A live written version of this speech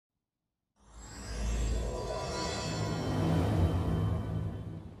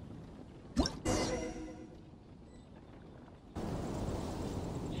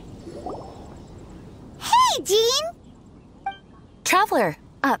Jean! Traveler!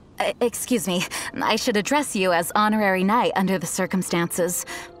 Excuse me. I should address you as honorary knight under the circumstances.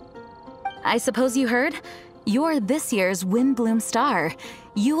 I suppose you heard? You're this year's Windblume star.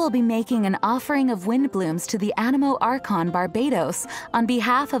 You will be making an offering of Windblooms to the Animo Archon Barbados on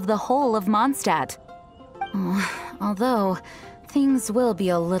behalf of the whole of Mondstadt. Although, things will be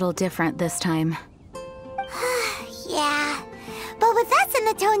a little different this time. Yeah, but with us and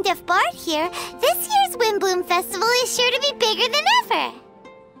the Tone Deaf Bard here, this year's Windblume Festival is sure to be bigger than ever.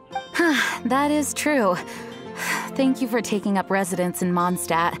 That is true. Thank you for taking up residence in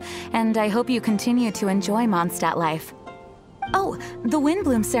Mondstadt, and I hope you continue to enjoy Mondstadt life. Oh, the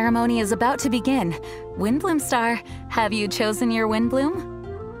Windblume ceremony is about to begin. Windblume Star, have you chosen your Windblume?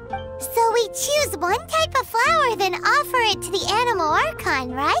 So we choose one type of flower, then offer it to the Animo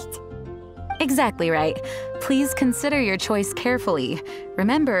Archon, right? Exactly right. Please consider your choice carefully.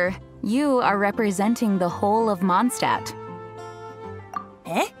 Remember, you are representing the whole of Mondstadt.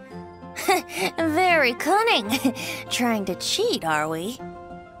 Eh? Very cunning. Trying to cheat, are we?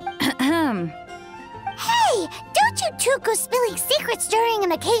 Hey, don't you two go spilling secrets during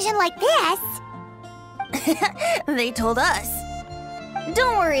an occasion like this. They told us.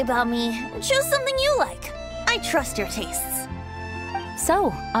 Don't worry about me. Choose something you like. I trust your tastes.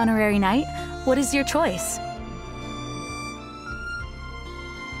 So, honorary knight, what is your choice?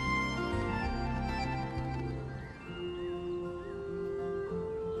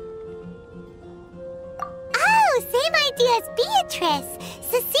 Oh, same idea as Beatrice.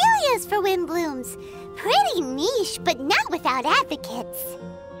 Cecilia's for Windblooms. Pretty niche, but not without advocates.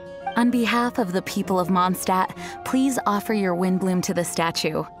 On behalf of the people of Mondstadt, please offer your Windblume to the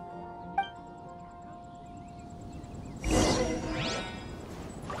statue.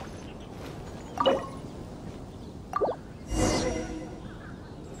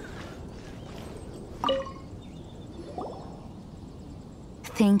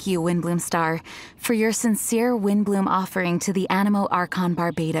 Thank you, Windblume Star, for your sincere Windblume offering to the Animo Archon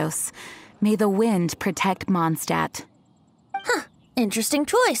Barbados. May the wind protect Mondstadt. Huh, interesting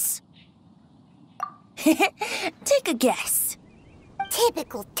choice. Take a guess.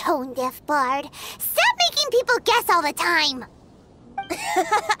 Typical Tone Deaf Bard. Stop making people guess all the time.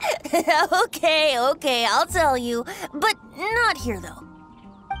 Okay, I'll tell you. But not here, though.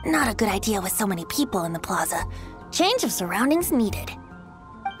 Not a good idea with so many people in the plaza. Change of surroundings needed.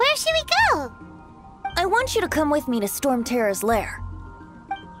 Where should we go? I want you to come with me to Storm Terror's lair.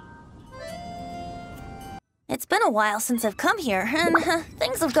 It's been a while since I've come here, and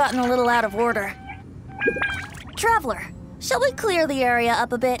things have gotten a little out of order. Traveler, shall we clear the area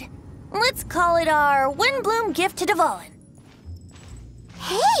up a bit? Let's call it our Windblume gift to Dvalin.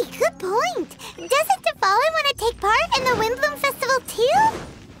 Hey, good point. Doesn't Dvalin want to take part in the Windblume Festival too?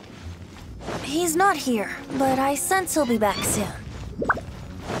 He's not here, but I sense he'll be back soon.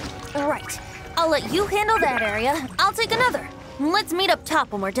 Right. I'll let you handle that area. I'll take another. Let's meet up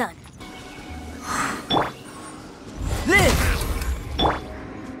top when we're done.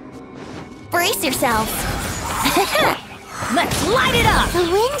 Brace yourselves. Let's light it up! The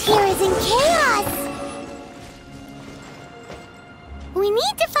wind here is in chaos. We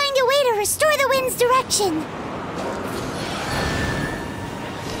need to find a way to restore the wind's direction.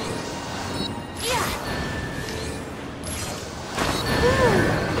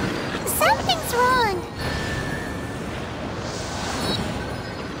 Something's wrong.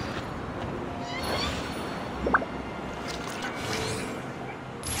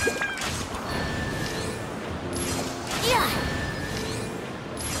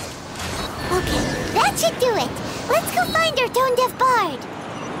 Okay, that should do it. Let's go find our Tone Deaf Bard.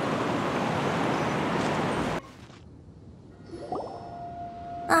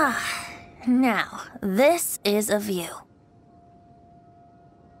 Now, this is a view.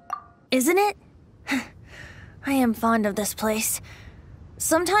 Isn't it? I am fond of this place.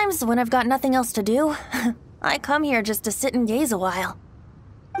 Sometimes when I've got nothing else to do, I come here just to sit and gaze a while.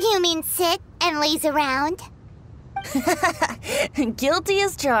 You mean sit and laze around? Guilty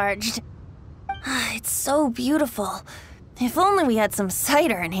as charged. It's so beautiful. If only we had some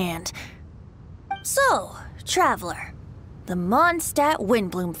cider in hand. So, Traveler, the Mondstadt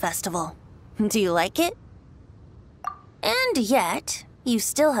Windblume Festival. Do you like it? And yet, you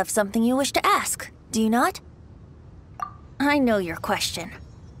still have something you wish to ask, do you not? I know your question.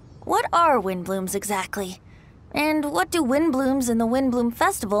 What are Windblooms exactly? And what do Windblooms in the Windblume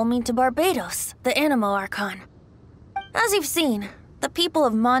Festival mean to Barbados, the Animo Archon? As you've seen, the people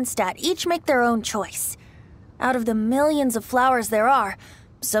of Mondstadt each make their own choice. Out of the millions of flowers there are,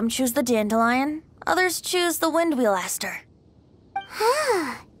 some choose the dandelion, others choose the windwheel aster.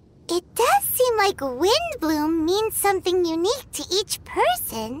 It does seem like Windblume means something unique to each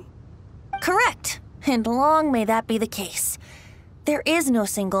person. Correct, and long may that be the case. There is no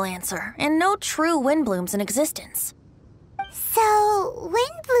single answer, and no true Windblooms in existence. So,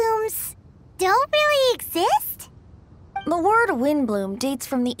 Windblooms don't really exist? The word Windblume dates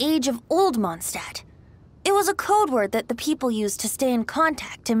from the age of Old Mondstadt. It was a code word that the people used to stay in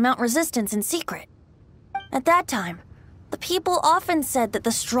contact and mount resistance in secret. At that time, the people often said that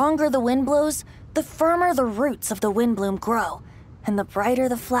the stronger the wind blows, the firmer the roots of the Windblume grow, and the brighter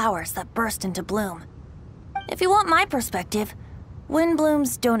the flowers that burst into bloom. If you want my perspective,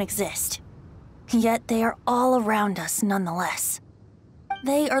 Windblooms don't exist. Yet they are all around us nonetheless.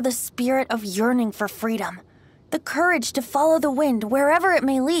 They are the spirit of yearning for freedom, the courage to follow the wind wherever it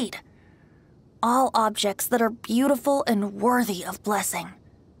may lead. All objects that are beautiful and worthy of blessing.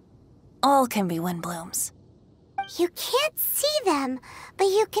 All can be Windblooms. You can't see them, but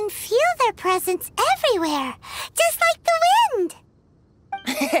you can feel their presence everywhere, just like the wind.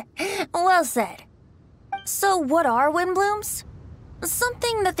 Well said. So what are Windblooms?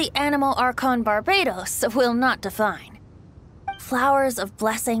 Something that the animal Archon Barbados will not define. Flowers of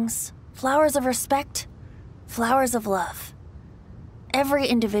blessings, flowers of respect, flowers of love. Every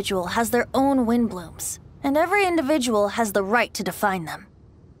individual has their own Windblooms, and every individual has the right to define them.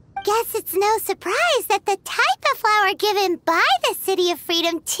 Guess it's no surprise that the type of flower given by the City of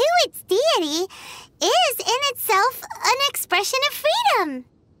Freedom to its deity is in itself an expression of freedom.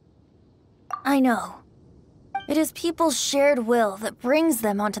 I know. It is people's shared will that brings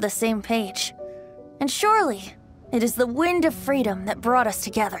them onto the same page. And surely, it is the wind of freedom that brought us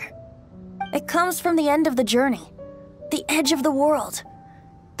together. It comes from the end of the journey, the edge of the world,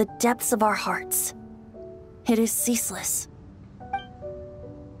 the depths of our hearts. It is ceaseless.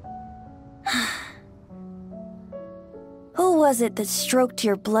 Who was it that stroked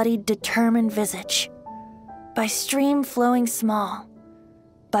your bloodied, determined visage? By stream flowing small,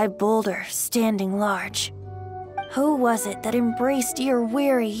 by boulder standing large. Who was it that embraced your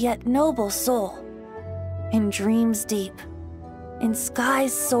weary yet noble soul? In dreams deep, in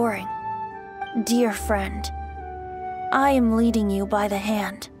skies soaring. Dear friend, I am leading you by the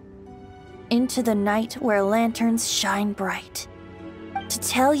hand into the night where lanterns shine bright, to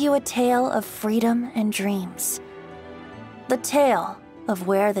tell you a tale of freedom and dreams, the tale of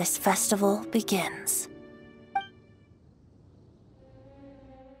where this festival begins.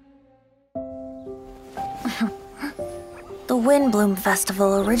 The Windblume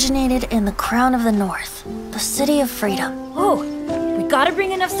Festival originated in the Crown of the North, the City of Freedom. Oh, we gotta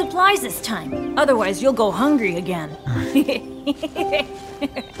bring enough supplies this time. Otherwise, you'll go hungry again.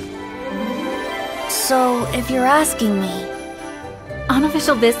 So, if you're asking me...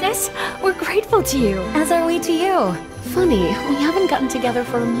 Unofficial business? We're grateful to you. As are we to you. Funny, we haven't gotten together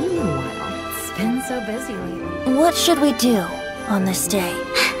for a little while. It's been so busy lately. What should we do on this day?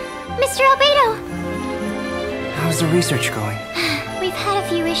 Mr. Albedo, How's the research going? we've had a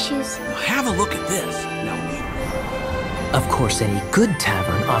few issues. Have a look at this. No. Of course, any good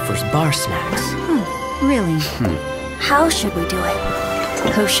tavern offers bar snacks. Really? How should we do it?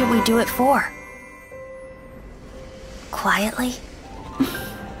 Who should we do it for? Quietly?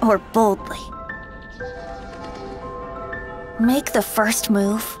 Or boldly? Make the first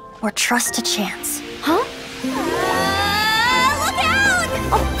move, or trust a chance. Huh? Look out!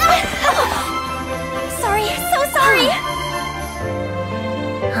 Sorry, so sorry!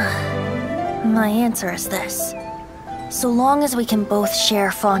 My answer is this. So long as we can both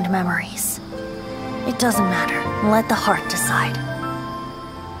share fond memories. It doesn't matter. Let the heart decide.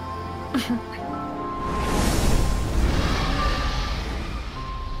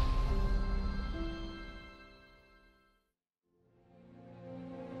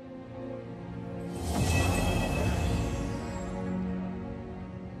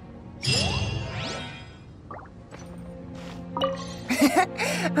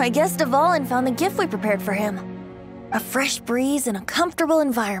 I guess Dvalin found the gift we prepared for him. A fresh breeze and a comfortable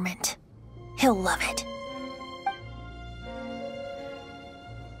environment. He'll love it.